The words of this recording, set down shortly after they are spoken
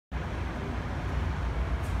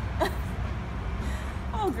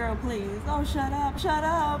Oh, girl, please. Oh, shut up. Shut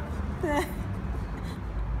up.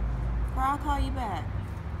 Or I'll call you back.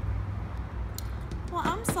 Well,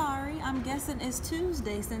 I'm sorry. I'm guessing it's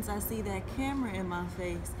Tuesday since I see that camera in my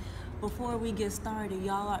face. Before we get started,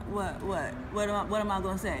 y'all are, what am I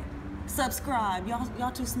gonna say? Subscribe.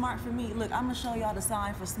 Y'all too smart for me. Look, I'm gonna show y'all the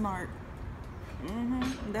sign for smart.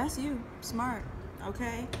 That's you. Smart.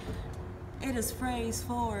 Okay? It is phrase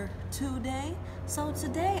for Tue-Day. So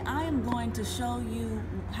today I am going to show you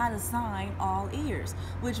how to sign all ears,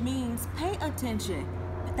 which means pay attention.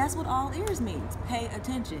 That's what all ears means, pay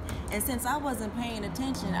attention. And since I wasn't paying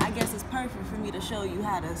attention, I guess it's perfect for me to show you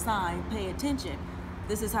how to sign pay attention.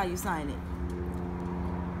 This is how you sign it.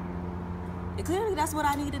 And clearly that's what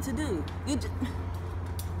I needed to do.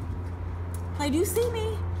 Like, do you see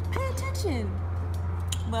me? Pay attention.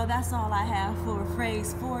 Well, that's all I have for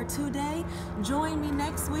phrase for today. Join me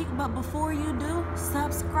next week, but before you do,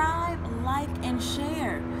 subscribe, like, and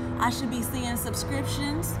share. I should be seeing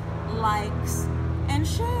subscriptions, likes, and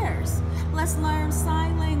shares. Let's learn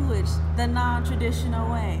sign language the non-traditional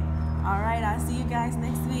way. All right, I'll see you guys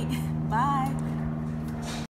next week. Bye.